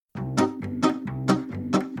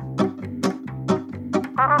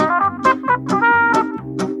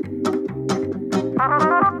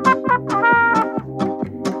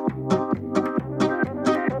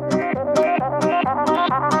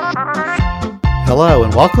Hello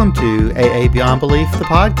and welcome to AA Beyond Belief, the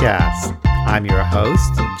podcast. I'm your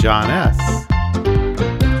host, John S.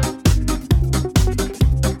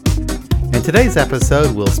 In today's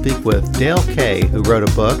episode, we'll speak with Dale K., who wrote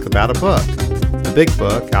a book about a book, the Big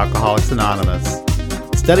Book, Alcoholics Anonymous,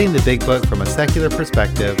 studying the Big Book from a secular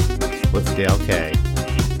perspective with Dale K.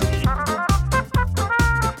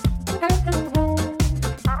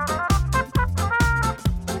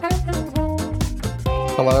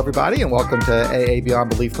 Hello, everybody, and welcome to AA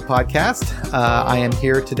Beyond Belief, the podcast. I am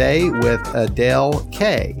here today with Dale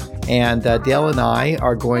K., and Dale and I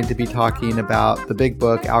are going to be talking about the Big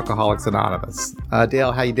Book, Alcoholics Anonymous.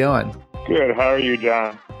 Dale, how you doing? Good. How are you,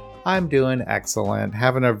 John? I'm doing excellent.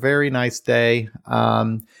 Having a very nice day.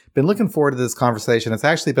 Been looking forward to this conversation. It's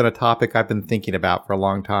actually been a topic I've been thinking about for a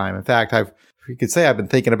long time. In fact, you could say I've been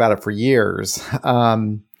thinking about it for years.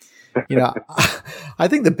 I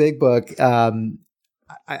think the Big Book.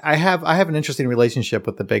 I have an interesting relationship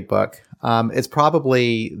with the Big Book. It's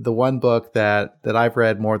probably the one book that I've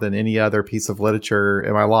read more than any other piece of literature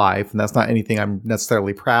in my life, and that's not anything I'm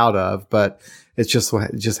necessarily proud of, but it's just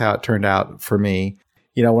how it turned out for me.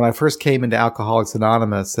 You know, when I first came into Alcoholics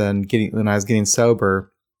Anonymous and when I was getting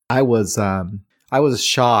sober, I was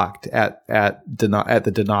shocked at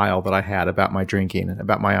the denial that I had about my drinking,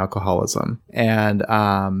 about my alcoholism, and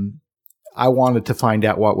I wanted to find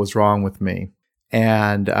out what was wrong with me.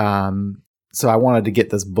 And so I wanted to get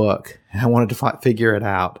this book. I wanted to figure it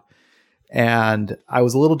out. And I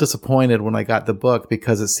was a little disappointed when I got the book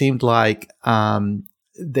because it seemed like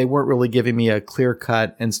they weren't really giving me a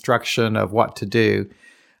clear-cut instruction of what to do.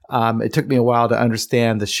 It took me a while to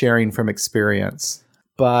understand the sharing from experience.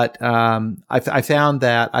 But I found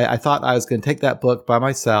that I thought I was going to take that book by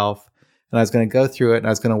myself, and I was going to go through it, and I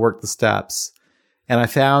was going to work the steps. And I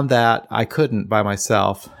found that I couldn't by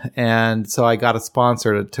myself. And so I got a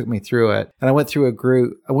sponsor that took me through it. And I went to a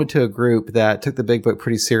group that took the Big Book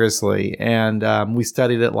pretty seriously. And we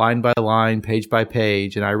studied it line by line, page by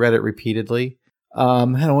page. And I read it repeatedly.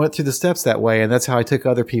 And I went through the steps that way. And that's how I took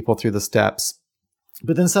other people through the steps.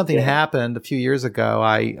 But then something happened a few years ago.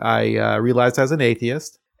 I realized I was an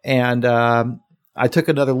atheist. And I took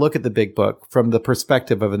another look at the Big Book from the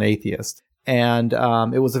perspective of an atheist. And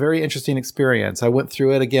it was a very interesting experience. I went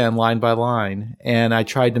through it again, line by line, and I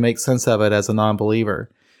tried to make sense of it as a non-believer.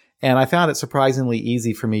 And I found it surprisingly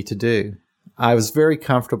easy for me to do. I was very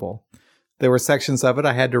comfortable. There were sections of it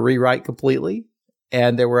I had to rewrite completely,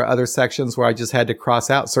 and there were other sections where I just had to cross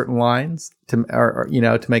out certain lines to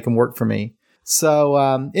make them work for me. So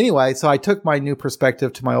anyway, I took my new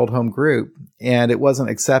perspective to my old home group, and it wasn't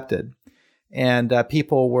accepted. And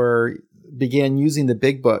people began using the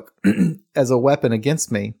Big Book as a weapon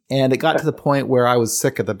against me. And it got to the point where I was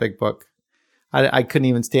sick of the Big Book. I couldn't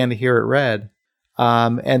even stand to hear it read.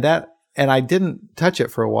 And I didn't touch it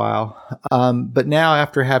for a while. But now,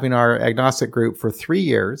 after having our agnostic group for 3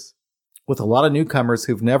 years, with a lot of newcomers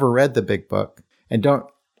who've never read the Big Book and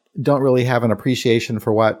don't really have an appreciation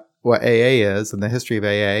for what AA is and the history of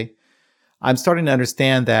AA, I'm starting to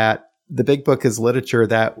understand that the Big Book is literature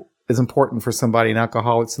that is important for somebody in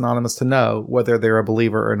Alcoholics Anonymous to know, whether they're a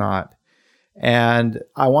believer or not. And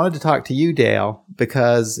I wanted to talk to you, Dale,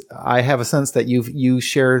 because I have a sense that you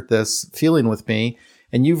shared this feeling with me,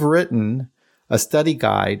 and you've written a study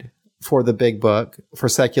guide for the Big Book for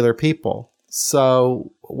secular people.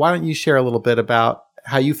 So why don't you share a little bit about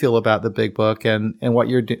how you feel about the Big Book and what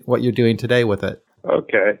you're doing today with it?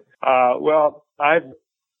 Okay. Well, I've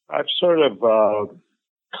sort of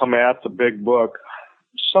come at the Big Book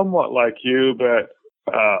somewhat like you, but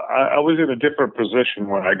I was in a different position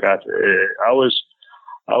when I got to AA. I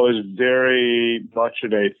was very much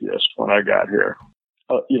an atheist when I got here.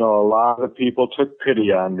 A lot of people took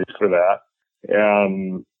pity on me for that,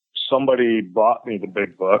 and somebody bought me the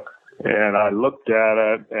Big Book, and I looked at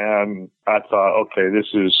it, and I thought, okay,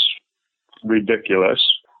 this is ridiculous.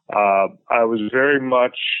 I was very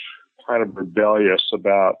much kind of rebellious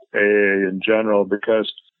about AA in general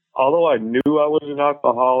because although I knew I was an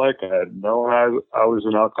alcoholic, I had known I was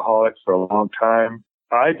an alcoholic for a long time,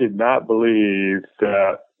 I did not believe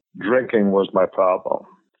that drinking was my problem.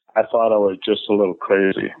 I thought I was just a little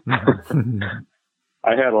crazy.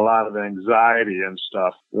 I had a lot of anxiety and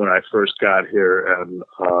stuff when I first got here, and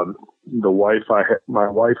my wife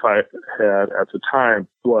I had at the time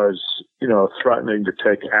was, threatening to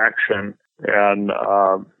take action and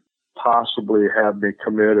possibly have me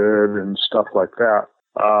committed and stuff like that.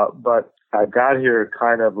 But I got here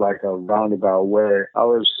kind of like a roundabout way.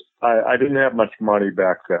 I didn't have much money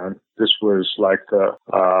back then. This was like the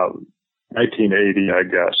 1980, I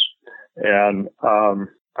guess. And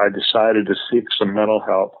I decided to seek some mental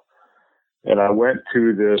help. And I went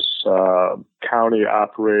to this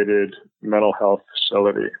county-operated mental health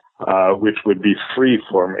facility, which would be free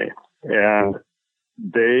for me. And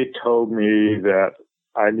they told me that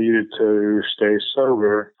I needed to stay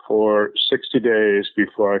sober for 60 days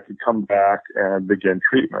before I could come back and begin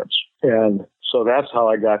treatments. And so that's how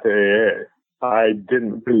I got to AA. I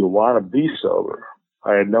didn't really want to be sober.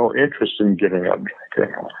 I had no interest in giving up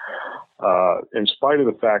drinking. In spite of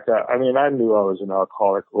the fact that, I mean, I knew I was an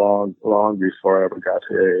alcoholic long before I ever got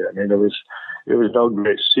to AA. I mean, it was no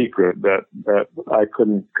great secret that I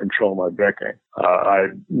couldn't control my drinking. I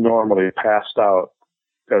normally passed out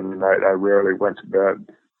every night. I rarely went to bed.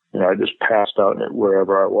 I just passed out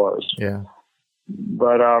wherever I was. Yeah.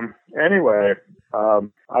 But anyway,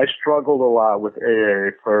 I struggled a lot with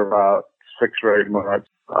AA for about 6 or 8 months.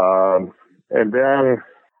 And then,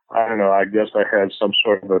 I don't know, I guess I had some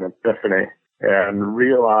sort of an epiphany and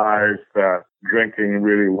realized that drinking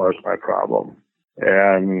really was my problem.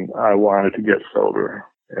 And I wanted to get sober.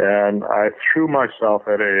 And I threw myself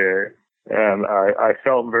at AA, and I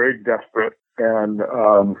felt very desperate. And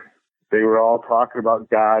they were all talking about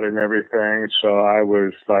God and everything. So I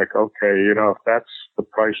was like, okay, if that's the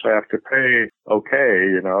price I have to pay,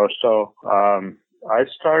 okay, So I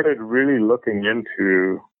started really looking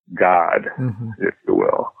into God, if you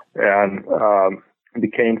will, and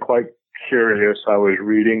became quite curious. I was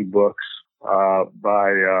reading books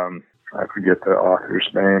by, I forget the author's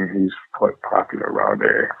name. He's quite popular around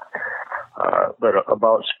here. But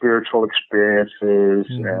about spiritual experiences,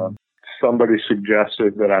 and somebody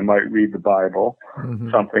suggested that I might read the Bible,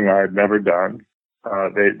 something I had never done.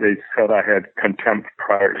 They said I had contempt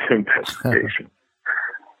prior to investigation.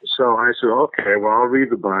 So I said, okay, well, I'll read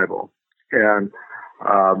the Bible. And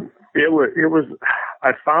it was,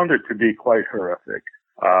 I found it to be quite horrific.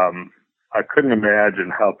 I couldn't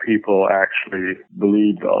imagine how people actually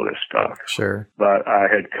believed all this stuff. Sure. But I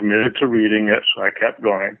had committed to reading it, so I kept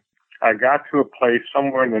going. I got to a place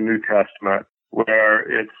somewhere in the New Testament where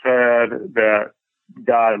it said that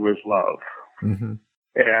God was love.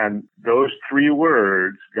 And those 3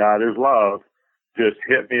 words, God is love, just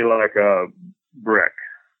hit me like a brick.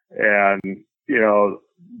 And,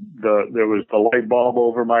 there was the light bulb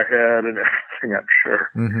over my head and everything, I'm sure.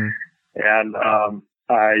 And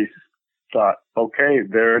I thought, okay,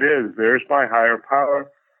 there it is. There's my higher power.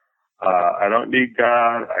 I don't need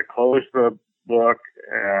God. I closed the book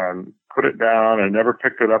and put it down and never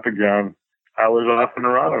picked it up again. I was off and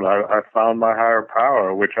running. I found my higher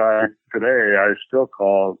power, which today I still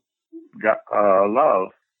call God, love.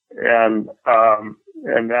 And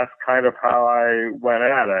that's kind of how I went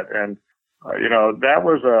at it. And, that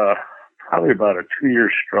was probably about a 2-year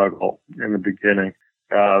struggle in the beginning.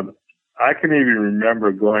 I can even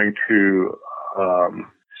remember going to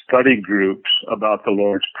study groups about the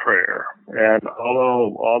Lord's Prayer. And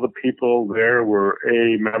although all the people there were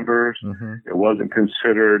AA members, it wasn't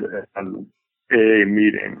considered an AA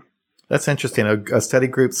meeting. That's interesting. A study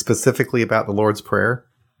group specifically about the Lord's Prayer?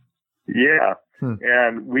 Yeah.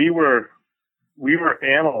 And we were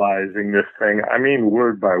analyzing this thing, I mean,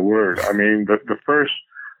 word by word. I mean, the first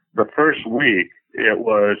week, it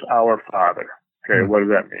was Our Father. Okay, what does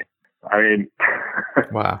that mean? I mean,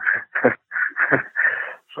 wow.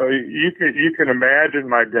 So you can imagine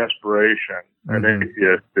my desperation. An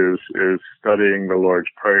atheist is studying the Lord's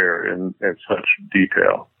Prayer in such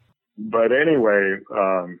detail. But anyway,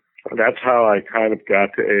 that's how I kind of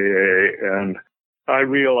got to AA, and I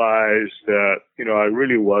realized that, I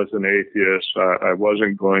really was an atheist. I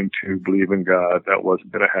wasn't going to believe in God. That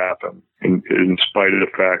wasn't going to happen, in spite of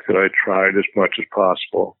the fact that I tried as much as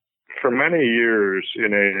possible. For many years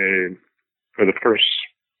in AA, for the first,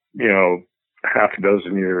 half a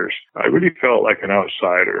dozen years, I really felt like an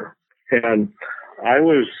outsider. And I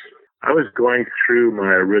was going through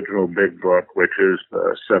my original big book, which is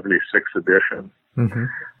the 76th edition.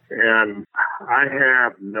 And I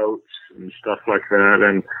have notes and stuff like that,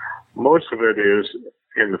 and most of it is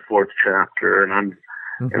in the 4th chapter, and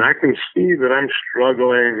and I can see that I'm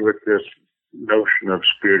struggling with this notion of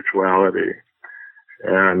spirituality.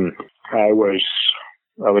 And I was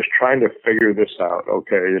trying to figure this out.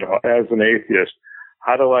 Okay, as an atheist,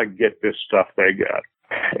 how do I get this stuff they get?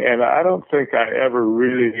 And I don't think I ever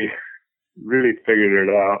really figured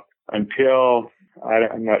it out until,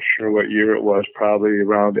 I'm not sure what year it was, probably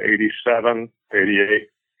around 87, 88.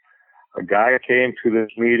 A guy came to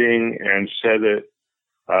this meeting and said that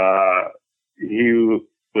he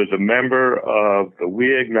was a member of the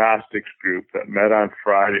We Agnostics group that met on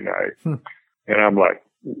Friday night. And I'm like,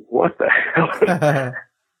 what the hell is that?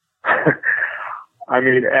 I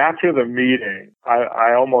mean, after the meeting,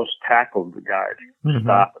 I almost tackled the guy to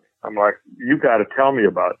stop it. I'm like, you got to tell me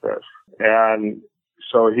about this. And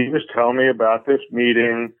so he was telling me about this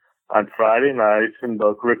meeting on Friday nights in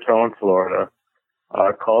Boca Raton, Florida,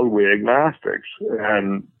 called We Agnostics.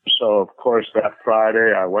 And so, of course, that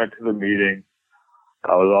Friday I went to the meeting.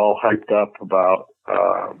 I was all hyped up about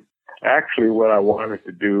actually what I wanted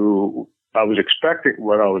to do. What I was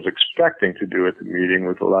expecting to do at the meeting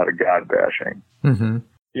was a lot of God bashing. Mm-hmm.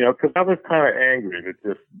 You know, because I was kind of angry that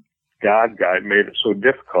this God guy made it so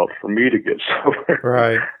difficult for me to get sober.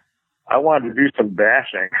 Right. I wanted to do some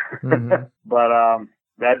bashing, Mm-hmm. but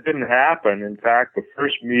that didn't happen. In fact, the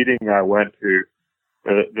first meeting I went to,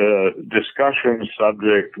 the discussion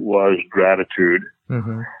subject was gratitude,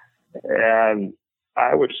 Mm-hmm. and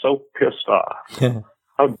I was so pissed off.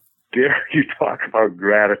 How dare you talk about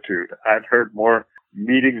gratitude? I've heard more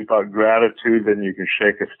meetings about gratitude than you can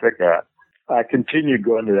shake a stick at. I continued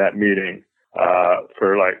going to that meeting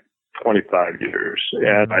for like 25 years,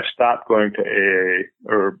 and I stopped going to AA,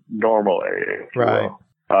 or normal AA, if you Right.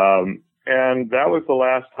 will. And that was the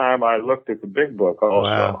last time I looked at the Big Book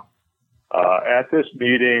also. Wow. At this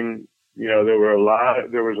meeting, you know, there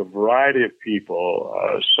was a variety of people.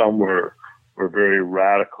 Some were very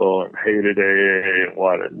radical and hated AA and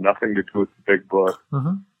wanted nothing to do with the Big Book.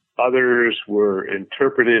 Mm-hmm. Others were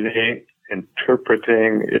interpreting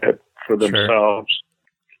it for themselves,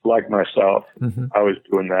 like myself. Mm-hmm. I was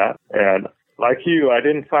doing that. And like you, I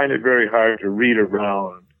didn't find it very hard to read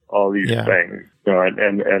around all these things, you know,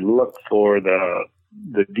 and look for the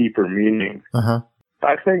deeper meaning. Uh-huh.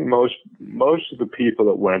 I think most of the people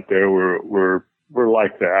that went there were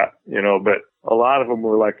like that, you know, but a lot of them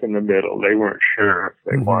were like in the middle. They weren't sure if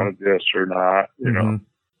they wanted this or not, you know.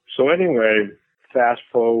 So anyway, fast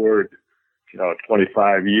forward, you know,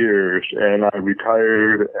 25 years, and I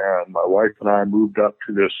retired, and my wife and I moved up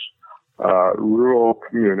to this rural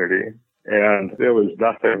community, and there was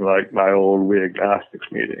nothing like my old We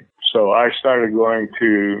Agnostics meeting. So I started going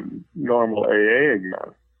to normal AA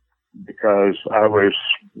again, because I was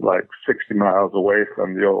like 60 miles away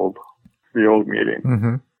from the old meeting.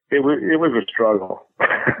 Mm-hmm. It was a struggle.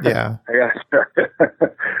 Yeah. I guess.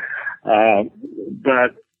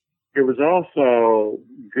 But it was also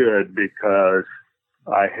good because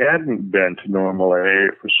I hadn't been to normal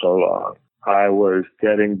AA for so long. I was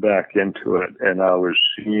getting back into it, and I was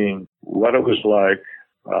seeing what it was like.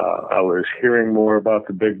 I was hearing more about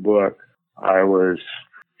the Big Book. I was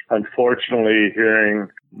unfortunately hearing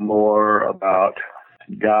more about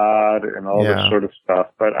God and all this sort of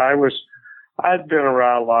stuff. But I'd been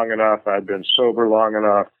around long enough. I'd been sober long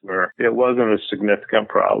enough where it wasn't a significant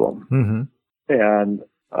problem. Mm-hmm. And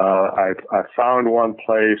I found one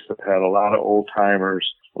place that had a lot of old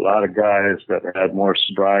timers, a lot of guys that had more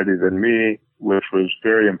sobriety than me, which was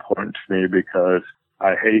very important to me because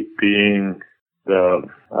I hate being I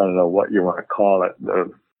don't know what you want to call it.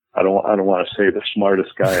 I don't want to say the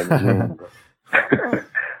smartest guy in the room.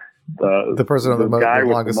 The person with the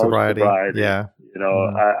longest sobriety. Yeah. You know,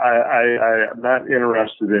 I'm not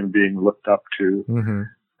interested in being looked up to. Mm-hmm.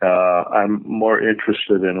 I'm more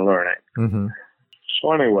interested in learning. Mm-hmm.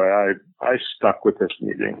 So anyway, I stuck with this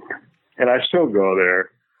meeting, and I still go there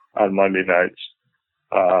on Monday nights.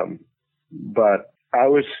 But I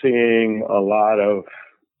was seeing a lot of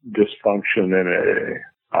dysfunction in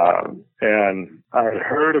AA. And I had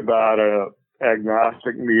heard about a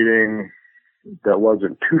agnostic meeting that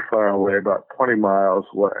wasn't too far away, about 20 miles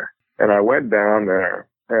away. And I went down there,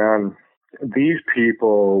 and these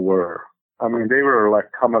people they were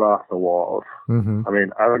like coming off the walls. Mm-hmm. I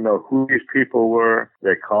mean, I don't know who these people were.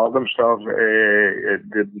 They called themselves AA.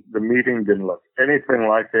 The meeting didn't look anything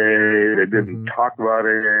like AA. They didn't talk about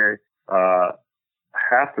AA.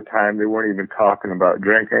 Half the time, they weren't even talking about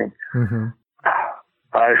drinking. Mm-hmm.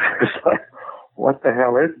 I was like, what the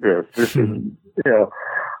hell is this? This is, there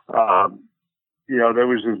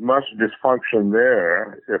was as much dysfunction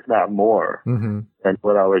there, if not more, than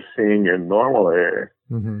what I was seeing in normal AA.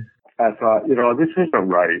 Mm-hmm. I thought, this isn't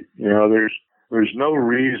right. There's no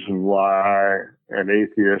reason why an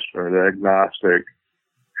atheist or an agnostic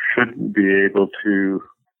shouldn't be able to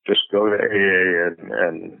just go to AA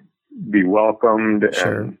and be welcomed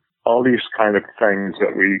and all these kind of things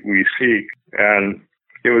that we seek. And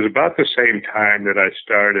it was about the same time that I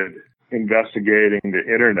started investigating the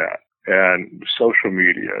internet and social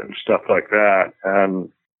media and stuff like that. And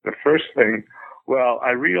the first thing,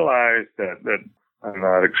 I realized that I'm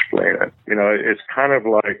not explaining it. It's kind of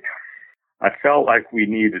like I felt like we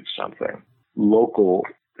needed something. Local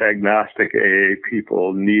agnostic AA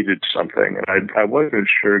people needed something, and I wasn't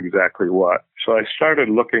sure exactly what. So I started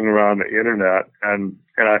looking around the internet, and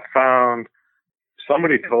I found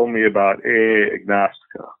somebody told me about AA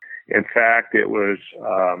Agnostica. In fact, it was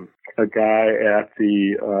a guy at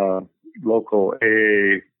the local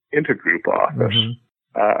AA intergroup office. Mm-hmm.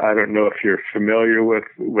 I don't know if you're familiar with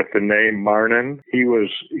the name Marnin. He was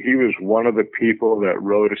one of the people that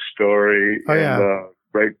wrote a story in the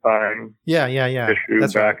Grapevine issue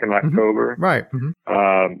That's back in October. Mm-hmm. Right.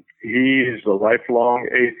 Mm-hmm. He's a lifelong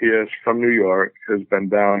atheist from New York, has been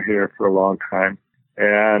down here for a long time.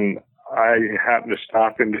 And I happened to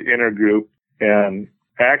stop into intergroup, and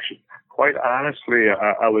actually, quite honestly,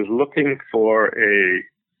 I was looking for a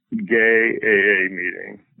gay AA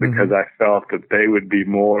meeting because I felt that they would be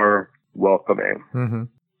more welcoming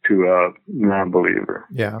to a non-believer.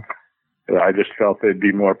 Yeah. I just felt they'd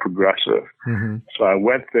be more progressive. Mm-hmm. So I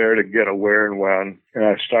went there to get a where and when, and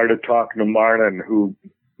I started talking to Martin, who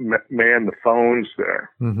manned the phones there.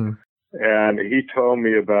 Mm-hmm. And he told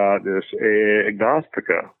me about this AA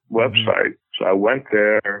Agnostica website. So I went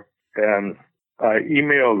there and I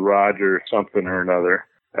emailed Roger something or another,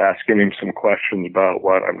 asking him some questions about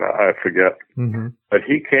what I forget. Mm-hmm. But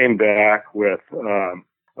he came back with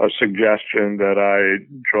a suggestion that I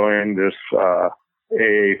join this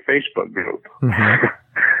AA Facebook group. Mm-hmm.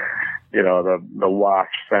 You know, the Watch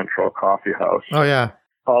Central Coffee House. Oh, yeah.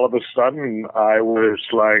 All of a sudden, I was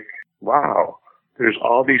like, wow, there's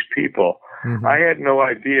all these people. Mm-hmm. I had no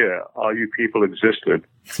idea all you people existed.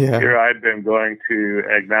 Yeah. Here I'd been going to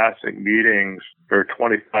agnostic meetings for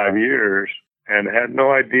 25 years and had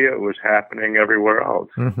no idea it was happening everywhere else.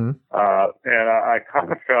 Mm-hmm. And I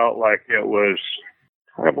kind of felt like it was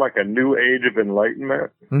kind of like a new age of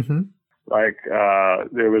enlightenment. Mm-hmm. Like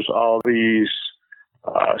there was all these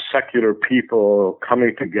secular people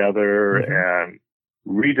coming together and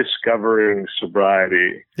rediscovering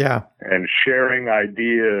sobriety, and sharing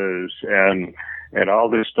ideas and all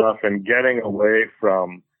this stuff, and getting away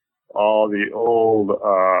from all the old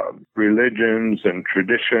religions and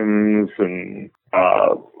traditions and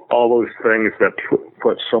all those things that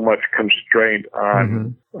put so much constraint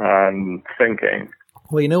on thinking.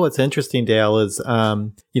 Well, you know what's interesting, Dale, is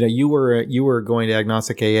you were going to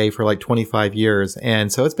Agnostic AA for like 25 years,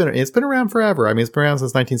 and so it's been around forever. I mean, it's been around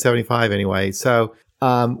since 1975 anyway. So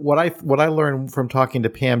what I learned from talking to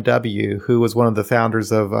Pam W., who was one of the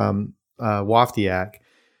founders of WAFTIAC,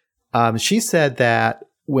 she said that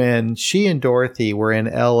when she and Dorothy were in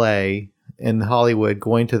LA, in Hollywood,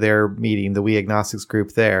 going to their meeting, the We Agnostics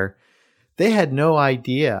group there, they had no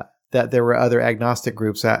idea that there were other agnostic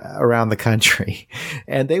groups around the country.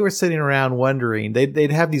 And they were sitting around wondering,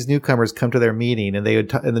 they'd have these newcomers come to their meeting, and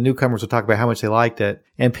and the newcomers would talk about how much they liked it.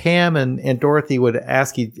 And Pam and Dorothy would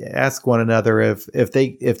ask one another if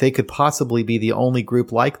they could possibly be the only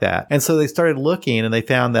group like that. And so they started looking, and they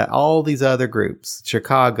found that all these other groups,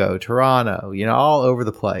 Chicago, Toronto, all over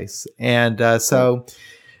the place. And so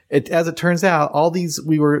as it turns out, all these,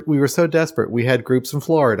 we were so desperate. We had groups in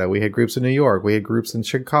Florida, we had groups in New York, we had groups in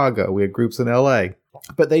Chicago, we had groups in LA,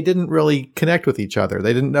 but they didn't really connect with each other.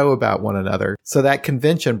 They didn't know about one another. So that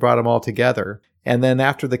convention brought them all together. And then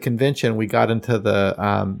after the convention, we got into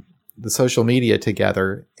the social media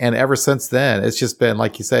together. And ever since then, it's just been,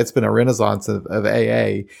 like you say, it's been a renaissance of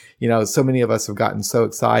AA. So many of us have gotten so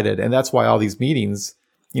excited. And that's why all these meetings,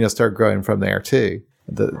 start growing from there too.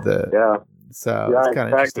 So it's kind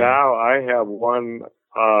of interesting. Now I have one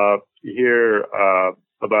here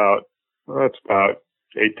about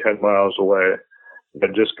 8-10 miles away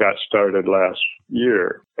that just got started last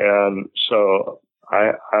year, and so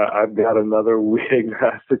I've got another We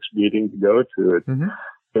Agnostics meeting to go to. It,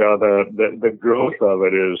 the growth of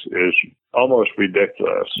it is almost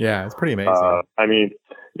ridiculous. Yeah, it's pretty amazing. I mean,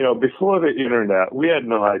 before the internet, we had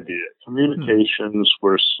no idea. Communications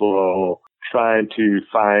were slow. Trying to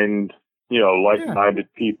find like-minded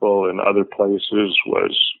people in other places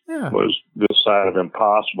was this side of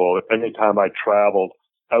impossible. Anytime I traveled,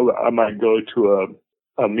 I might go to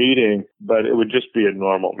a meeting, but it would just be a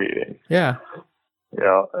normal meeting. Yeah.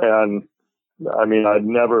 And I mean, I'd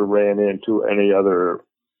never ran into any other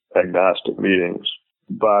agnostic meetings,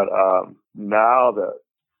 but now that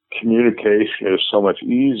communication is so much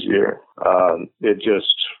easier,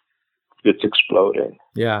 it's exploding.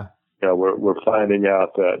 Yeah. We're finding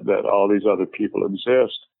out that all these other people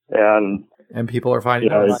exist, and people are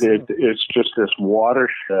finding out. It's just this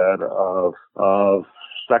watershed of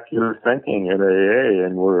secular thinking in AA,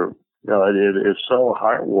 and it's so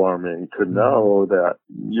heartwarming to know that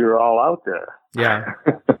you're all out there. Yeah.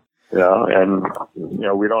 And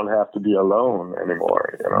we don't have to be alone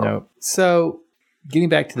anymore. No. So, getting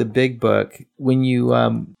back to the big book, when you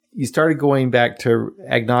started going back to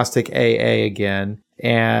Agnostic AA again.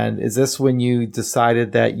 And is this when you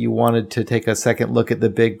decided that you wanted to take a second look at the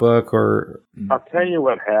big book, or? I'll tell you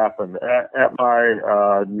what happened. At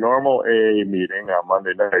my normal AA meeting on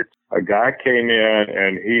Monday night, a guy came in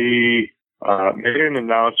and he made an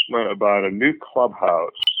announcement about a new clubhouse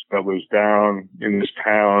that was down in this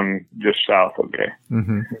town just south of me.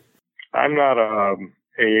 Mm-hmm. I'm not a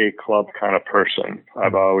AA club kind of person.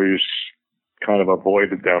 I've always kind of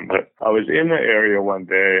avoided them. But I was in the area one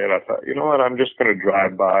day and I thought, you know what, I'm just going to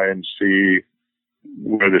drive by and see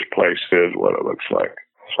where this place is, what it looks like.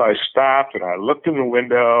 So I stopped and I looked in the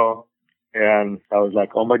window and I was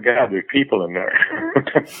like, oh my God, there are people in there.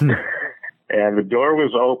 And the door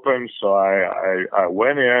was open. So I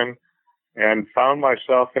went in and found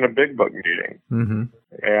myself in a big book meeting. Mm-hmm.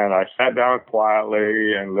 And I sat down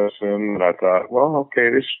quietly and listened. And I thought, well, okay,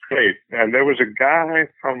 this is great. And there was a guy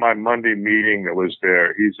from my Monday meeting that was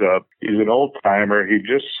there. He's an old timer. He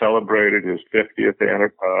just celebrated his 50th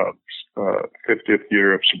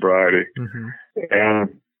year of sobriety. Mm-hmm.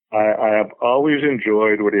 And I have always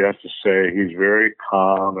enjoyed what he has to say. He's very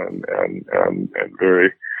calm and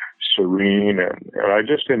very serene, and I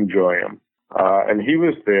just enjoy him. And he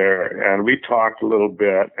was there, and we talked a little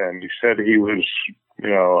bit, and he said he was,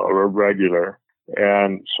 a regular.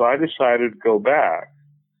 And so I decided to go back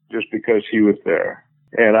just because he was there.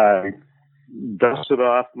 And I dusted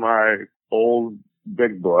off my old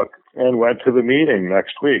big book and went to the meeting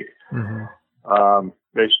next week. Mm-hmm.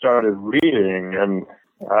 They started reading, and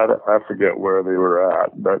I forget where they were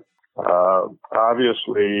at, but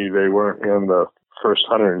obviously they weren't in the first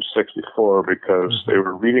 164 because they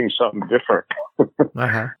were reading something different.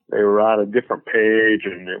 Uh-huh. They were on a different page,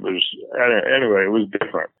 and it was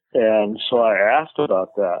different. And so I asked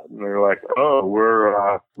about that, and they were like, oh,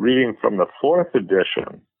 we're reading from the 4th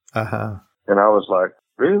edition. Uh-huh. And I was like,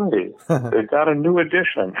 really? They got a new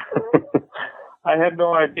edition? I had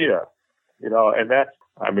no idea, and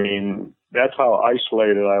that's how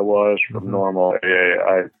isolated I was from normal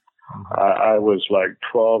AA. I was like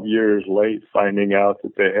 12 years late finding out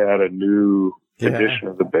that they had a new edition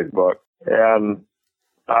of the big book. And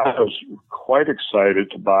I was quite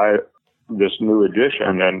excited to buy this new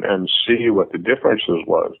edition and see what the differences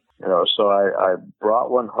was. So I brought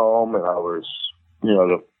one home, and I was,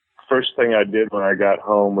 the first thing I did when I got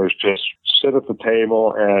home was just sit at the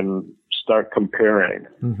table and start comparing.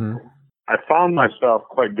 Mm-hmm. I found myself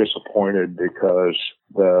quite disappointed because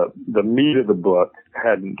the meat of the book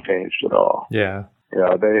hadn't changed at all. Yeah.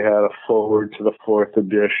 They had a forward to the 4th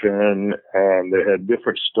edition, and they had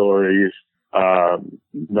different stories.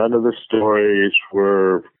 None of the stories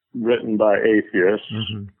were written by atheists.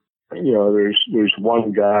 Mm-hmm. There's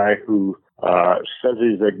one guy who says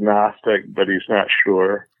he's agnostic, but he's not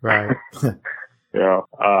sure. Right.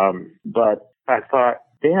 But I thought,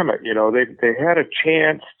 damn it, they had a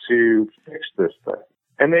chance to fix this thing,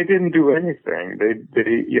 and they didn't do anything.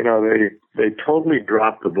 They totally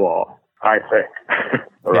dropped the ball, I think,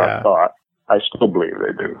 or I thought. I still believe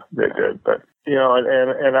they did, but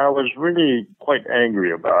and I was really quite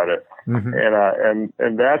angry about it. Mm-hmm.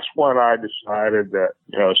 And that's when I decided that,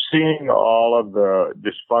 seeing all of the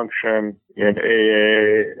dysfunction in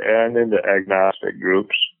AA and in the agnostic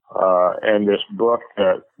groups, and this book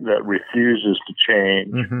that refuses to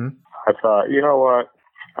change, mm-hmm. I thought, you know what,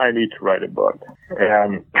 I need to write a book.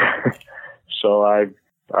 And so I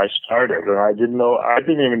started, and I didn't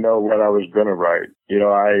even know what I was going to write.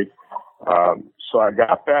 So I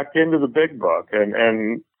got back into the big book,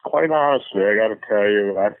 and quite honestly, I got to tell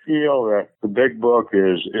you, I feel that the big book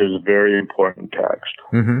is very important text.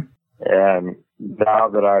 Mm-hmm. And now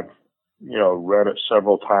that I've, read it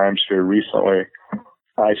several times here recently,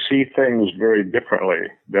 I see things very differently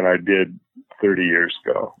than I did 30 years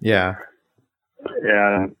ago. Yeah.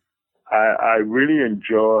 And I really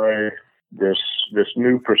enjoy this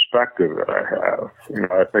new perspective that I have.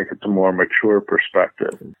 I think it's a more mature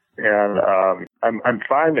perspective. And I'm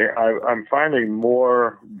finding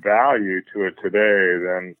more value to it today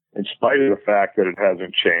than, in spite of the fact that it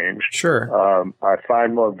hasn't changed. Sure. I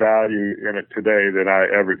find more value in it today than I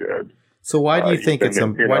ever did. So why do you think it's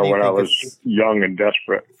important? When I was young and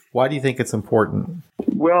desperate. Why do you think it's important?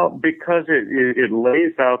 Well, because it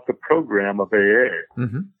lays out the program of AA.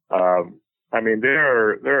 Mm-hmm.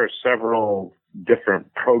 There are several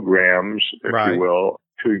different programs, if you will,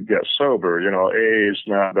 to get sober. AA is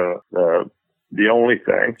not the only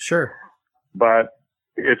thing. Sure. But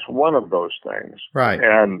it's one of those things. Right.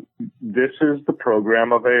 And this is the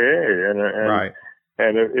program of AA. Right.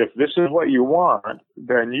 And if this is what you want,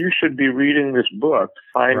 then you should be reading this book to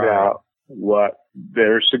find out what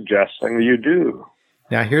they're suggesting you do.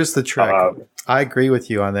 Now, here's the trick. I agree with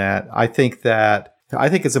you on that. I think that I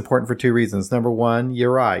think it's important for two reasons. Number one,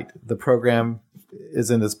 you're right. The program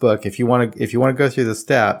is in this book. If you want to go through the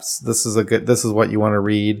steps, this is what you want to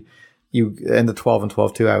read. You and the 12 and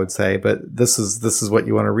 12 too, I would say, but this is what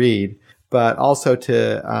you want to read. But also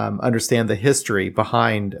to understand the history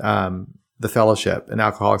behind the fellowship and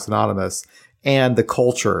Alcoholics Anonymous and the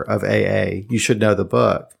culture of AA. You should know the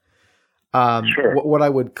book. Sure. What I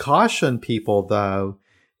would caution people though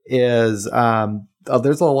is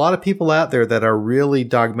there's a lot of people out there that are really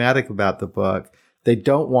dogmatic about the book. They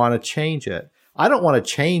don't want to change it. I don't want to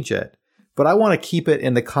change it, but I want to keep it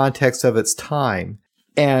in the context of its time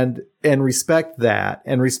and respect that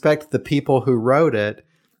and respect the people who wrote it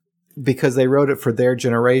because they wrote it for their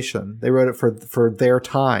generation. They wrote it for their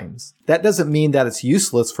times. That doesn't mean that it's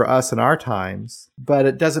useless for us in our times, but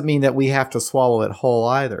it doesn't mean that we have to swallow it whole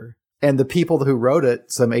either. And the people who wrote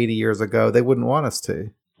it some 80 years ago, they wouldn't want us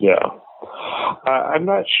to. Yeah. I'm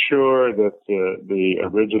not sure that the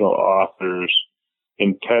original authors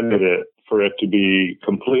intended it for it to be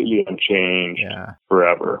completely unchanged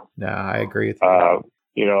forever. No, I agree with you.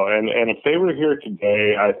 And if they were here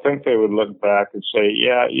today, I think they would look back and say,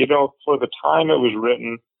 for the time it was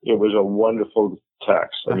written, it was a wonderful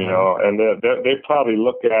text, and they probably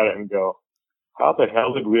look at it and go, how the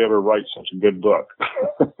hell did we ever write such a good book?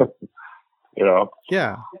 Yeah.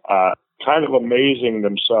 Kind of amazing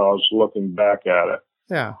themselves looking back at it.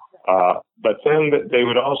 Yeah. But then they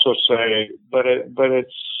would also say, but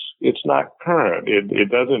it's not current. It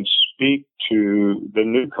doesn't speak to the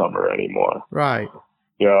newcomer anymore. Right.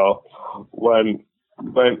 When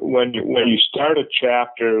you start a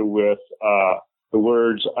chapter with the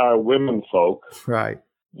words "our women folk," right?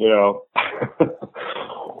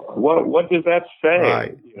 What does that say?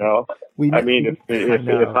 Right.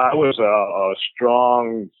 If I was a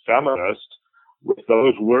strong feminist with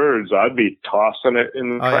those words, I'd be tossing it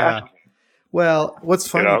in the trash. Yeah. Well, what's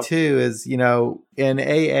funny too is, in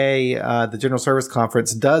AA, the General Service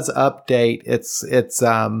Conference does update its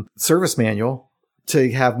service manual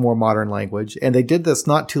to have more modern language. And they did this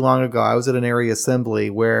not too long ago. I was at an area assembly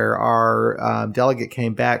where our delegate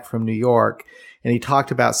came back from New York, and he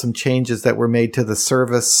talked about some changes that were made to the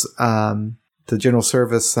service, the General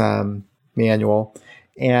Service manual.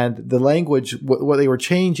 And the language, what they were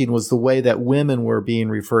changing was the way that women were being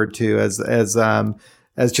referred to as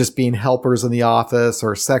just being helpers in the office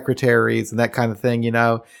or secretaries and that kind of thing,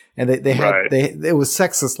 And they had it was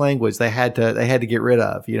sexist language they had to get rid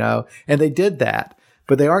of, And they did that,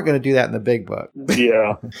 but they aren't going to do that in the big book.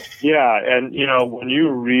 Yeah. And when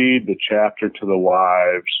you read the chapter to the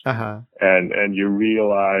wives, and you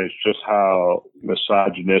realize just how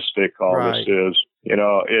misogynistic all this is,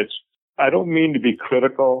 it's. I don't mean to be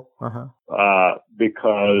critical,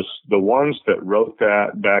 because the ones that wrote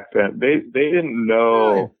that back then, they didn't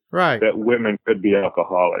know that women could be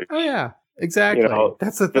alcoholics. Oh yeah, exactly.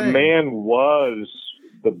 That's the thing. The man was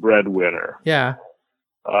the breadwinner. Yeah.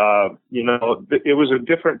 It was a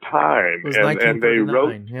different time, and they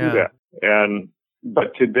wrote through that.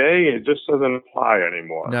 But today it just doesn't apply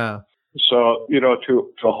anymore. No. So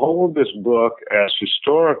to hold this book as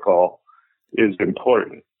historical is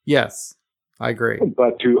important. Yes, I agree.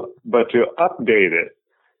 But to update it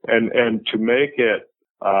and to make it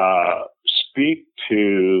speak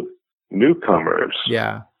to newcomers,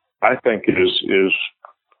 I think is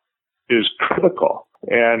critical.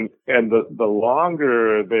 And the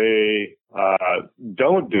longer they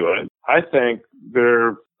don't do it, I think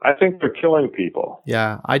they're killing people.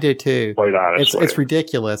 Yeah, I do too. Quite honestly, it's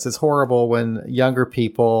ridiculous. It's horrible when younger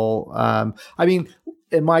people.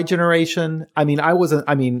 In my generation, I was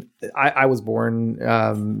born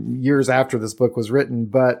years after this book was written,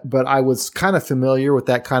 but I was kind of familiar with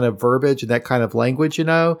that kind of verbiage and that kind of language,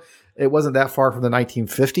 It wasn't that far from the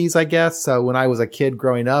 1950s, I guess. So when I was a kid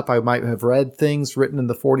growing up, I might have read things written in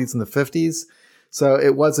the 40s and the 50s. So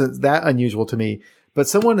it wasn't that unusual to me. But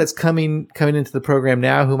someone that's coming into the program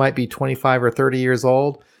now who might be 25 or 30 years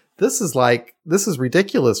old, this is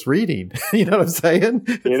ridiculous reading. You know what I'm saying?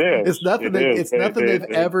 It is. It's nothing. It's nothing they've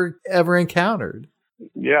ever encountered.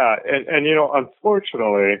 Yeah, and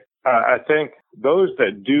unfortunately, I think those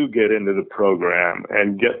that do get into the program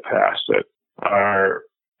and get past it are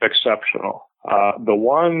exceptional. The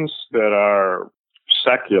ones that are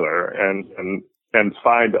secular and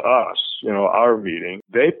find us, our meeting,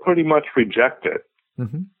 they pretty much reject it.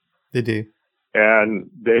 Mm-hmm. They do,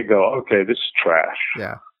 and they go, "Okay, this is trash."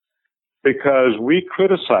 Yeah. Because we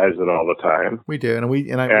criticize it all the time. We do, and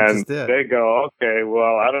just did. They go, okay,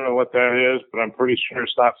 well, I don't know what that is, but I'm pretty sure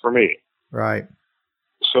it's not for me. Right.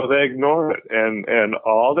 So they ignore it, and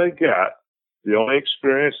all they get, the only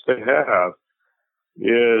experience they have,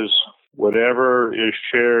 is whatever is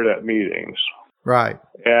shared at meetings. Right.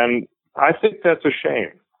 And I think that's a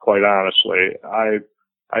shame, quite honestly.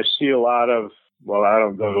 I see a lot of, well, I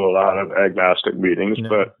don't go to a lot of agnostic meetings,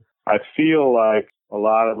 but I feel like a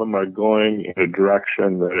lot of them are going in a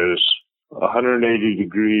direction that is 180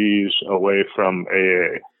 degrees away from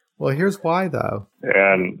AA. Well, here's why, though.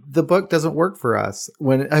 And the book doesn't work for us.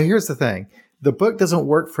 Here's the thing: the book doesn't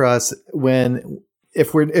work for us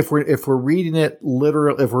if we're reading it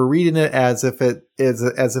literally, if we're reading it as if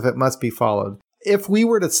it must be followed. If we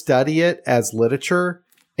were to study it as literature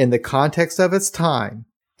in the context of its time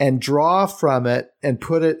and draw from it and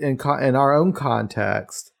put it in our own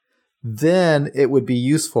context, then it would be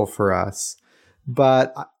useful for us.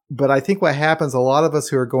 But I think what happens, a lot of us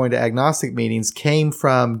who are going to agnostic meetings came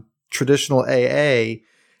from traditional AA,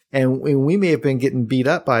 and we may have been getting beat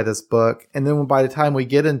up by this book. And then by the time we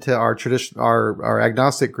get into our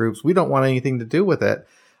agnostic groups, we don't want anything to do with it.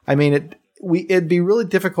 I mean, it'd be really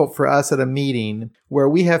difficult for us at a meeting where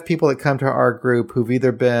we have people that come to our group who've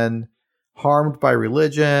either been harmed by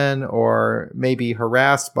religion or maybe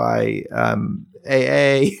harassed by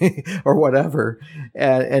AA or whatever,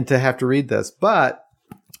 and to have to read this. But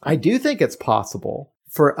I do think it's possible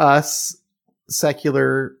for us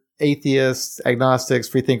secular atheists, agnostics,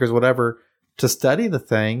 free thinkers, whatever, to study the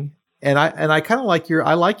thing. And I kind of like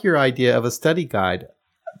your idea of a study guide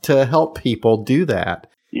to help people do that.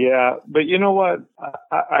 Yeah, but you know what?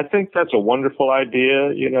 I think that's a wonderful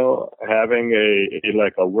idea, having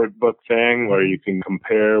a workbook thing where you can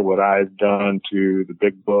compare what I've done to the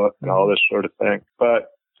big book and all this sort of thing.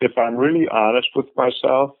 But if I'm really honest with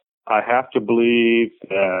myself, I have to believe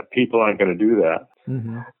that people aren't going to do that.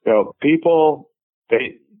 Mm-hmm. People,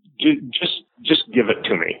 they just give it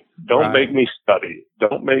to me. Don't make me study.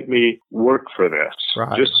 Don't make me work for this.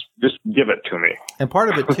 Right. Just give it to me. And part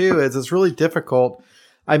of it too is it's really difficult.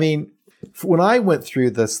 I mean, when I went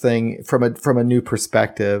through this thing from a new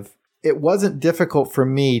perspective, it wasn't difficult for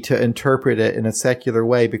me to interpret it in a secular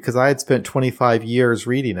way because I had spent 25 years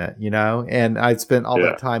reading it, and I'd spent all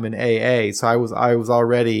that time in AA. So I was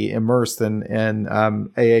already immersed in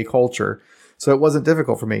AA culture. So it wasn't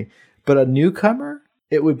difficult for me. But a newcomer,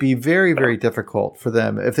 it would be very, very difficult for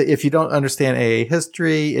them. If you don't understand AA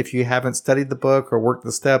history, if you haven't studied the book or worked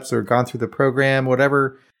the steps or gone through the program,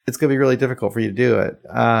 whatever, it's going to be really difficult for you to do it.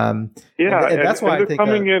 And that's why I think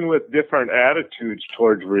coming in with different attitudes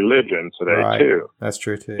towards religion today, too. That's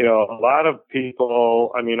true, too. A lot of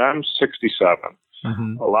people, I'm 67.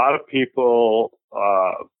 Mm-hmm. A lot of people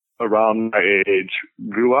around my age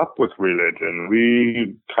grew up with religion.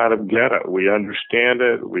 We kind of get it. We understand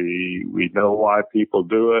it. We know why people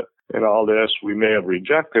do it and all this. We may have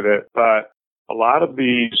rejected it, but a lot of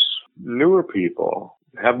these newer people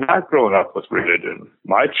have not grown up with religion.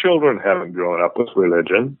 My children haven't grown up with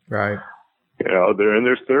religion. Right. They're in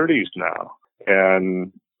their 30s now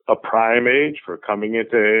and a prime age for coming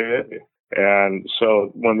into AA. And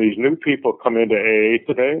so when these new people come into AA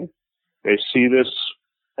today, they see this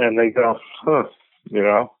and they go,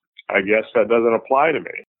 I guess that doesn't apply to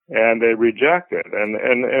me. And they reject it.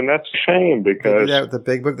 And that's a shame because... They do that with the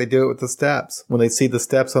big book. They do it with the steps. When they see the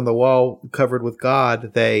steps on the wall covered with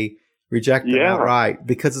God, they reject them outright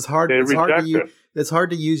because it's hard. It's hard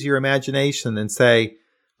to use your imagination and say,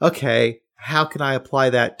 okay, how can I apply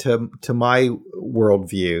that to my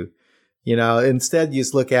worldview? Instead you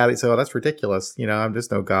just look at it and say, oh, that's ridiculous. I'm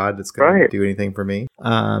just no God that's going to do anything for me.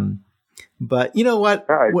 But you know what?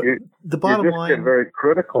 The bottom line, you just get very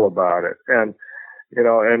critical about it. And,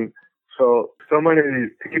 and so many of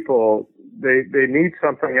these people, they need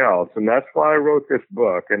something else. And that's why I wrote this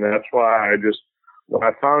book. And that's why when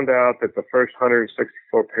I found out that the first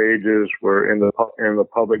 164 pages were in the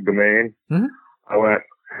public domain, mm-hmm. I went,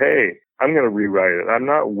 hey, I'm going to rewrite it. I'm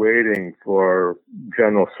not waiting for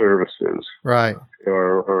general services, right,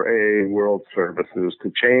 or AA World Services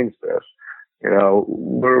to change this.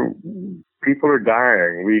 People are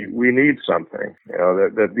dying. We need something,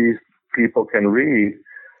 that these people can read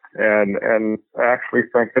and actually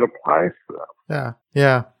think it applies to them.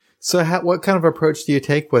 Yeah. So, what kind of approach do you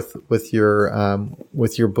take with your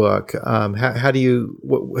book? How do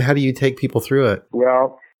you take people through it?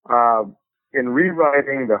 Well, in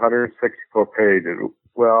rewriting the 164 pages,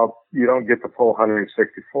 you don't get the full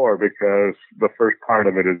 164 because the first part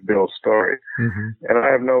of it is Bill's story, mm-hmm. and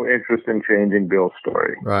I have no interest in changing Bill's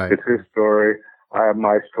story. Right. It's his story. I have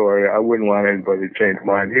my story. I wouldn't want anybody to change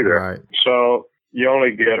mine either. Right. So you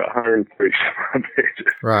only get 137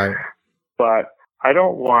 pages. Right. But I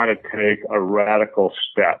don't want to take a radical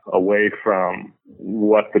step away from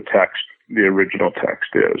what the text the original text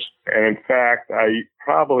is. And in fact, I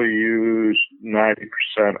probably use 90%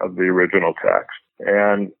 of the original text.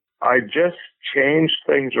 And I just changed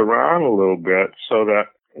things around a little bit so that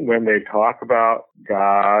when they talk about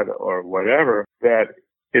God or whatever, that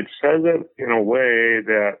it says it in a way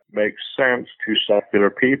that makes sense to secular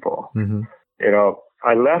people. Mm-hmm. You know,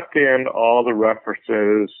 I left in all the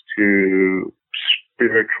references to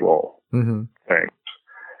spiritual Mm-hmm. things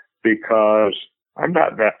because I'm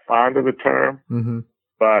not that fond of the term, Mm-hmm.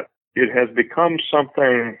 but it has become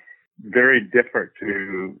something very different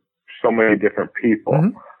to so many different people.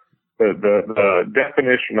 Mm-hmm. The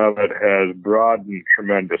definition of it has broadened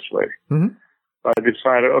tremendously. Mm-hmm. I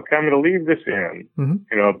decided, okay, I'm going to leave this in, Mm-hmm.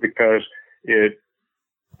 you know, because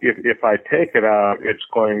if I take it out, it's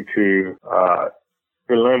going to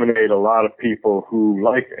eliminate a lot of people who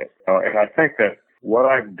like it. And I think that what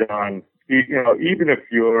I've done, you know, even if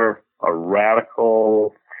you're a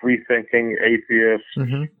radical, free-thinking atheist,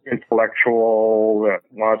 Mm-hmm. intellectual that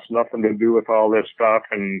wants nothing to do with all this stuff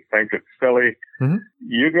and think it's silly, Mm-hmm.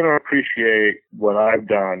 you're going to appreciate what I've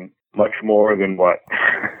done much more than what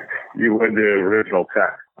you would the original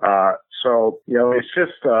text. So, you know, it's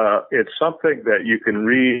just, it's something that you can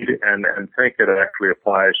read and think it actually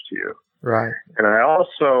applies to you. Right. And I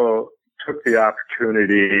also took the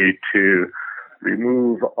opportunity to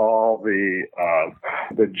remove all the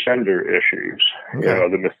gender issues, Okay. you know,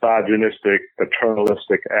 the misogynistic,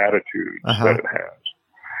 paternalistic attitudes Uh-huh. that it has,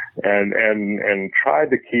 and tried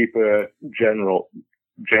to keep it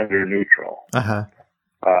gender neutral. Uh-huh.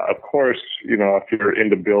 Of course, you know, if you're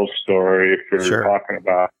into Bill's story, if you're Sure. talking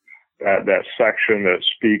about that section that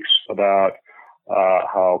speaks about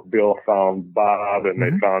how Bill found Bob and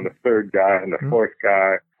Mm-hmm. they found the third guy and the Mm-hmm. fourth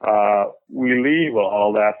guy, we leave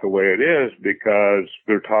all that the way it is because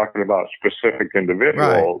they're talking about specific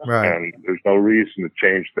individuals Right. and there's no reason to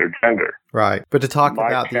change their gender. Right. But to talk My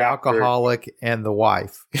about the chapter- alcoholic and the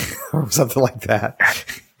wife or something like that.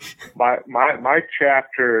 My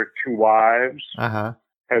chapter, Two Wives, Uh-huh.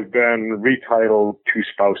 has been retitled Two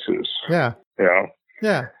Spouses, Yeah. you know.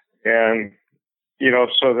 Yeah. And, you know,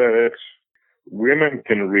 so that it's women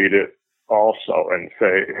can read it also and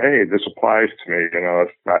say, hey, this applies to me. You know,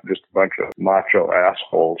 it's not just a bunch of macho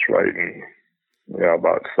assholes writing, you know,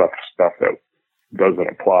 about stuff that doesn't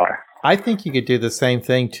apply. I think you could do the same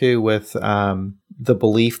thing too with the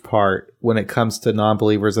belief part when it comes to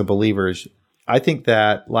non-believers and believers. I think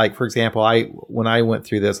that, like, for example, when I went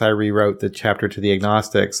through this, I rewrote the chapter to the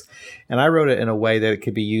agnostics, and I wrote it in a way that it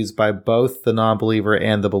could be used by both the non-believer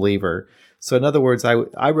and the believer. So in other words,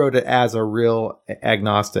 I wrote it as a real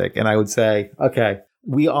agnostic, and I would say, okay,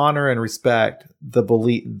 we honor and respect the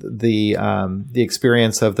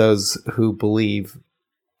experience of those who believe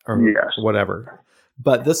or Yes. whatever.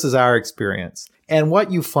 But this is our experience. And what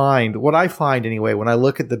I find anyway, when I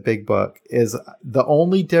look at the big book, is the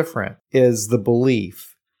only different is the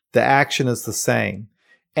belief. The action is the same.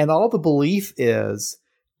 And all the belief is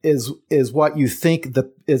what you think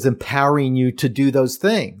is empowering you to do those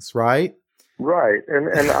things, right? Right.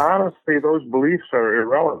 And honestly, those beliefs are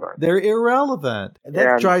irrelevant. They're irrelevant.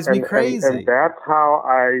 That drives me crazy. And that's how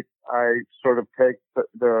I sort of take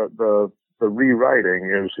the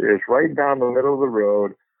rewriting is right down the middle of the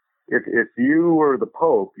road. If you were the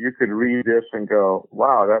Pope, you could read this and go,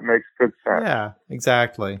 wow, that makes good sense. Yeah,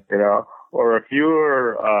 exactly. You know, or if you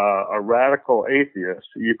were a radical atheist,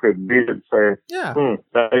 you could read it and say, Yeah.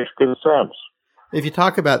 That makes good sense. If you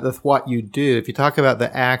talk about what you do, if you talk about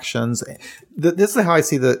the actions, this is how I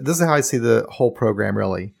see the whole program.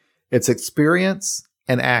 Really, it's experience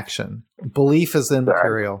and action. Belief is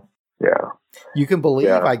immaterial. Yeah, you can believe.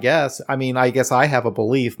 Yeah. I guess. I mean, I guess I have a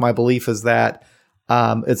belief. My belief is that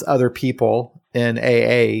it's other people in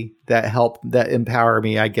AA that empower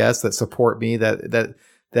me. I guess that support me. That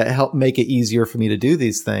help make it easier for me to do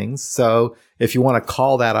these things. So if you want to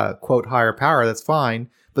call that a quote higher power, that's fine.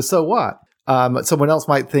 But so what? Someone else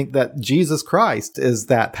might think that Jesus Christ is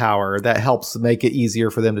that power that helps make it easier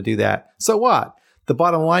for them to do that. So what? The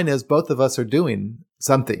bottom line is both of us are doing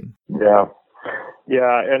something. Yeah.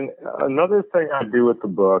 Yeah. And another thing I do with the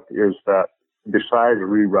book is that besides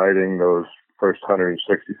rewriting those first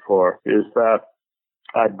 164 is that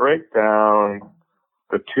I break down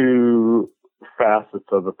the two facets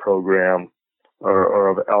of the program or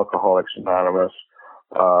of Alcoholics Anonymous.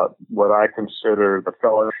 What I consider the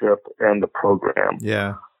fellowship and the program.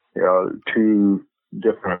 Yeah. You know, two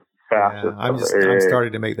different facets. Yeah, I'm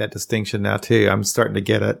starting to make that distinction now too. I'm starting to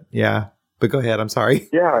get it. Yeah. But go ahead. I'm sorry.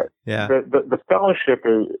 Yeah. Yeah. The fellowship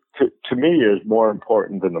is to me is more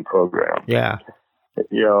important than the program. Yeah.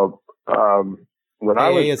 You know, when I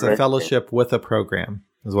was AA is a fellowship with a program.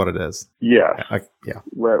 is what it is. Yes. Yeah.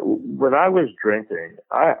 When I was drinking,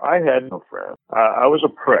 I had no friends. I was a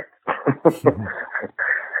prick,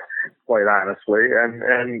 quite honestly.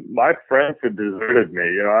 And my friends had deserted me.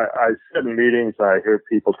 You know, I sit in meetings, I hear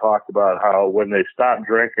people talk about how when they stop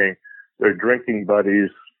drinking, their drinking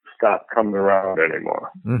buddies stop coming around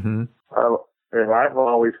anymore. Mm-hmm. And I've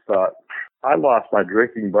always thought, I lost my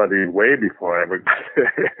drinking buddy way before I ever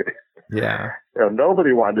Yeah. You know,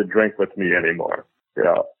 nobody wanted to drink with me anymore. You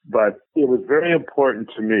know, but it was very important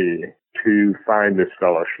to me to find this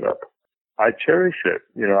fellowship. I cherish it.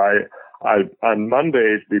 You know, I on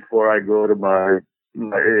Mondays before I go to my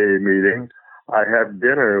AA meeting, I have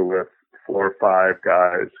dinner with 4 or 5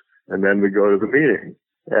 guys, and then we go to the meeting.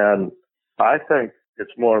 And I think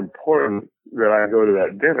it's more important that I go to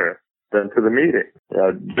that dinner than to the meeting. You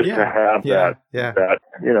know, just to have that,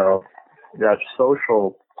 you know, that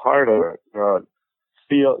social part of it.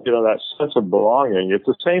 Feel, you know, that sense of belonging. It's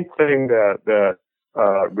the same thing that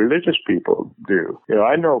religious people do. You know,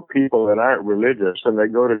 I know people that aren't religious and they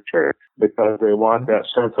go to church because they want that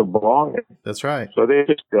sense of belonging. That's right. So they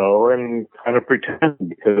just go and kind of pretend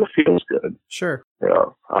because it feels good. Sure. You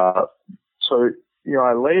know, so, you know,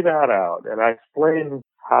 I lay that out and I explain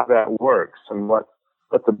how that works and what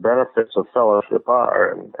the benefits of fellowship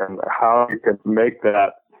are and how you can make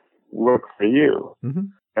that work for you. Mm-hmm.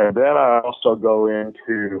 And then I also go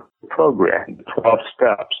into the program, the 12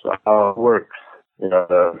 steps, how it works. You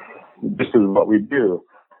know, this is what we do.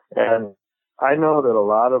 And I know that a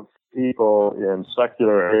lot of people in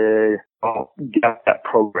secular AA don't get that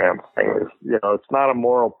program thing. You know, it's not a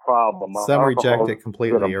moral problem. Some reject it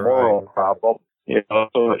completely. It's a moral problem. You know,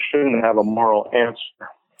 so it shouldn't have a moral answer.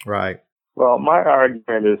 Right. Well, my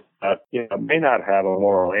argument is that, you know, it may not have a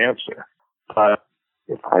moral answer, but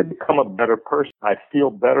if I become a better person, I feel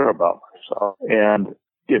better about myself. And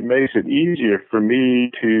it makes it easier for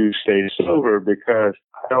me to stay sober because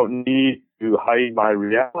I don't need to hide my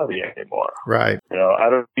reality anymore. Right. You know, I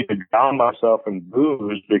don't need to drown myself in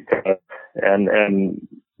booze because and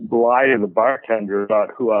lie to the bartender about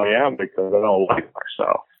who I am because I don't like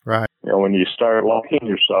myself. Right. You know, when you start liking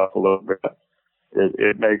yourself a little bit,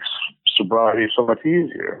 it makes sobriety so much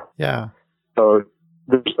easier. Yeah. So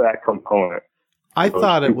there's that component. I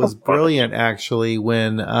thought it was brilliant, actually,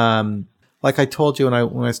 when, like I told you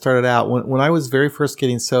when I started out, when I was very first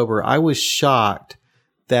getting sober, I was shocked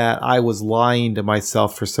that I was lying to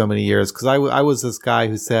myself for so many years because I was this guy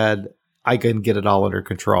who said I can get it all under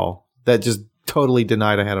control. That just totally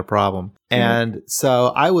denied I had a problem. And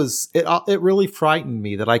so it really frightened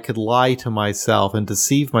me that I could lie to myself and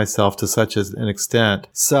deceive myself to such an extent.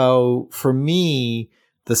 So for me,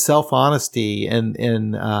 the self-honesty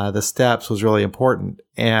in the steps was really important.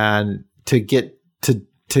 And to get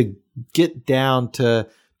down to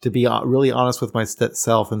be really honest with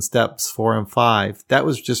myself in steps 4 and 5, that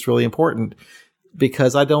was just really important.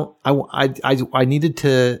 Because I needed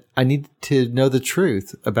to know the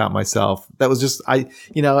truth about myself. That was just,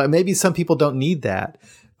 maybe some people don't need that,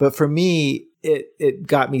 but for me, it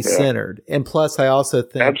got me centered. And plus I also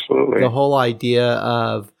think the whole idea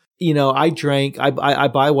of, I drank, I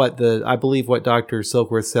buy I believe what Dr.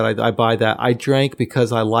 Silkworth said. I buy that. I drank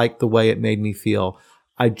because I liked the way it made me feel.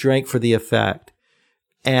 I drank for the effect,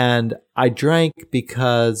 and I drank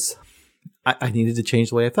because I needed to change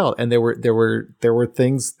the way I felt. And there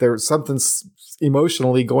was something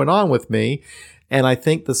emotionally going on with me. And I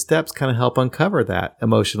think the steps kind of help uncover that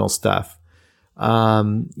emotional stuff.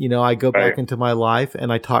 I go back into my life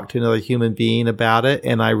and I talk to another human being about it.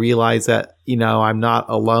 And I realize that, I'm not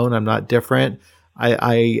alone. I'm not different.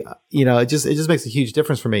 It just makes a huge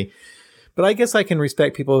difference for me. But I guess I can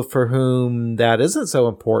respect people for whom that isn't so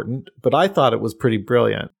important, but I thought it was pretty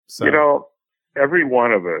brilliant. So, every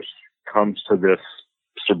one of us comes to this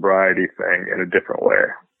sobriety thing in a different way.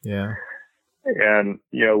 Yeah. And,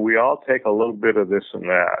 we all take a little bit of this and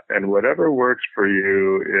that, and whatever works for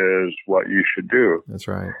you is what you should do. That's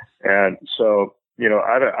right. And so,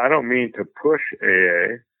 I don't mean to push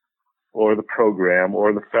AA or the program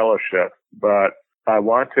or the fellowship, but I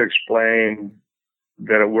want to explain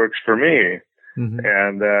that it works for me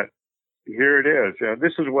and that here it is.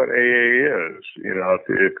 This is what AA is.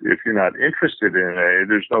 If you're not interested in AA,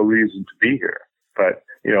 there's no reason to be here. But,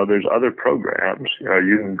 there's other programs.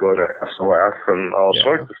 You can go to SOS and all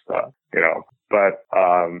sorts of stuff, But,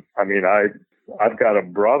 I've got a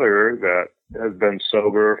brother that has been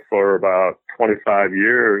sober for about 25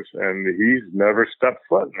 years, and he's never stepped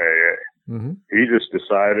foot in AA. Mm-hmm. He just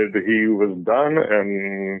decided that he was done,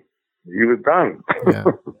 and he was done. Yeah.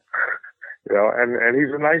 And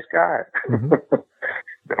he's a nice guy. Mm-hmm.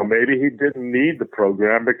 maybe he didn't need the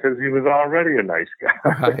program because he was already a nice guy.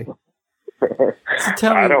 Right. So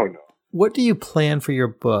tell me, I don't know. What do you plan for your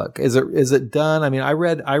book? Is it done? I mean, I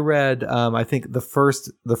read. I think the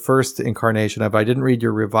first incarnation of it. I didn't read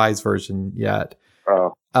your revised version yet.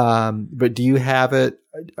 Oh. But do you have it?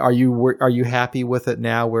 Are you happy with it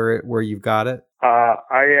now? Where you've got it?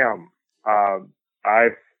 I am.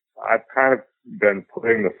 I've kind of been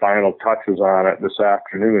putting the final touches on it this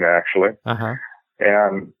afternoon, actually. Uh-huh.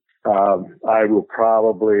 And I will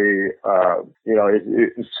probably,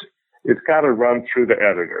 it's got to run through the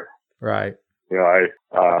editor. Right.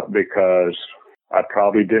 Because I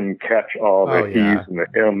probably didn't catch all the he's and the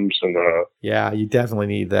him's and the. Yeah, you definitely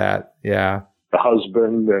need that. Yeah. The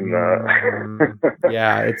husband and.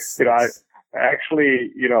 Yeah, it's. I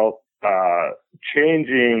actually,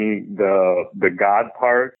 changing the God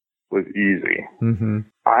part was easy. Mm-hmm.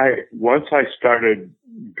 Once I started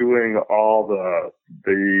doing all the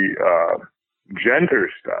gender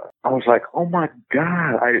stuff, I was like, oh my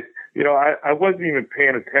God, I wasn't even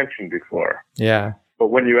paying attention before. Yeah. But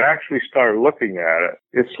when you actually start looking at it,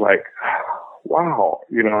 it's like, wow,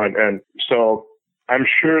 and so I'm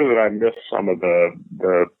sure that I missed some of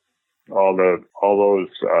all those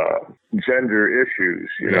gender issues,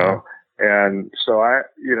 you know, and so it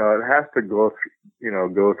has to go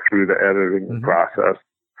through the editing process,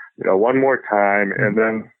 one more time, and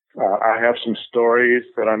then I have some stories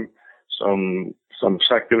that some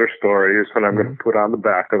secular stories that I'm going to put on the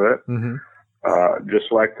back of it,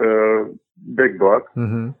 just like the big book,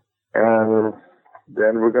 and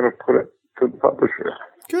then we're going to put it to the publisher.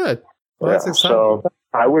 Good. Well, that's exciting. So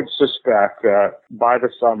I would suspect that by the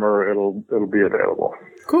summer it'll be available.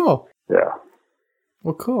 Cool. Yeah.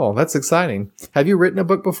 Well, cool. That's exciting. Have you written a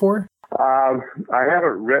book before? I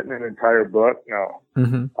haven't written an entire book, no.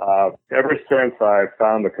 Mm-hmm. Ever since I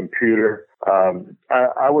found the computer,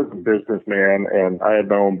 I was a businessman and I had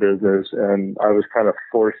my own business, and I was kind of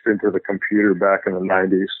forced into the computer back in the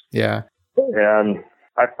 90s. Yeah. And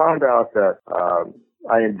I found out that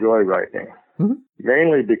I enjoy writing,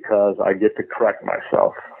 mainly because I get to correct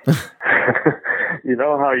myself. You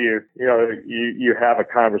know how you have a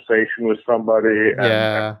conversation with somebody, and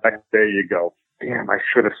the next day you go, damn, I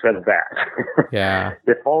should have said that. Yeah.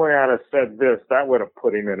 If only I'd have said this, that would have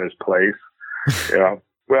put him in his place.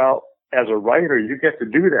 Well, as a writer, you get to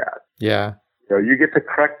do that. Yeah. You get to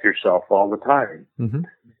correct yourself all the time. Mm-hmm.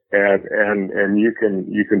 And you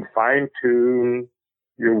can fine tune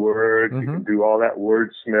your words. You can do all that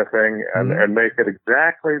wordsmithing and make it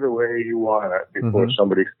exactly the way you want it before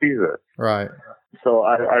somebody sees it. Right. So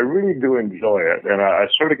I really do enjoy it, and I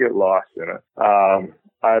sort of get lost in it.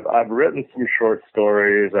 I've written some short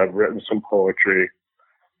stories. I've written some poetry.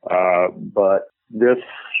 But this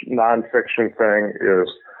nonfiction thing is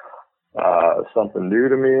something new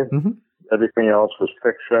to me. Mm-hmm. Everything else was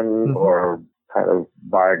fiction or kind of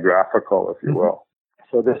biographical, if you will.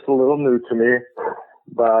 So this is a little new to me,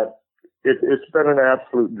 but it's been an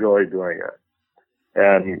absolute joy doing it.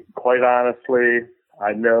 And quite honestly,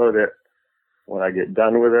 I know that when I get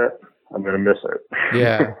done with it, I'm going to miss it.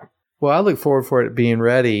 Yeah. Well, I look forward for it being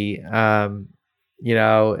ready, and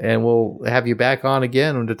we'll have you back on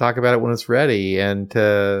again to talk about it when it's ready, and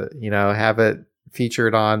to, have it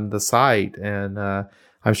featured on the site. And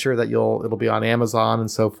I'm sure that it'll be on Amazon and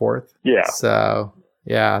so forth. Yeah. So,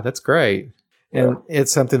 yeah, that's great. And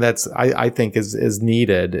it's something that's, I think is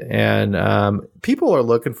needed. And people are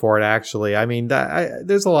looking for it, actually. I mean,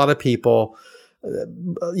 there's a lot of people,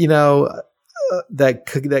 that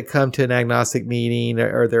come to an agnostic meeting,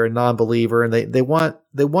 or they're a non-believer, and they want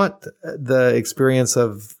the experience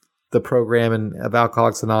of the program and of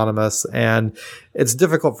Alcoholics Anonymous, and it's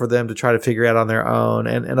difficult for them to try to figure out on their own.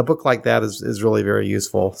 And a book like that is really very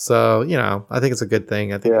useful. So, I think it's a good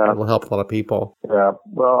thing. I think it'll help a lot of people. Yeah.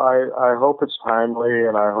 Well, I hope it's timely,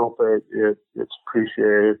 and I hope it's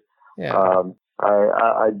appreciated. Yeah.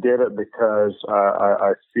 I did it because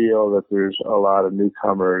I feel that there's a lot of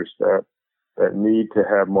newcomers that need to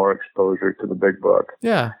have more exposure to the big book.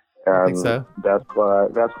 Yeah. And I think so. That's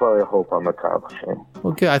what I hope I'm accomplishing.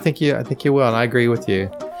 Well, good. I think you will, and I agree with you.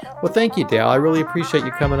 Well, thank you, Dale. I really appreciate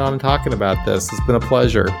you coming on and talking about this. It's been a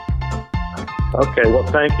pleasure. Okay. Well,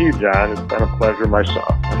 thank you, John. It's been a pleasure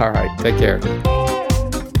myself. All right. Take care.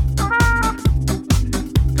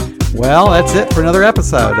 Well, that's it for another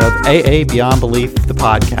episode of AA Beyond Belief, the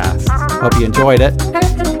podcast. Hope you enjoyed it.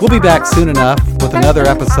 We'll be back soon enough with another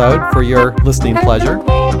episode for your listening pleasure.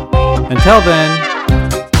 Until then,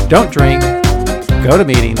 don't drink, go to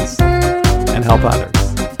meetings, and help others.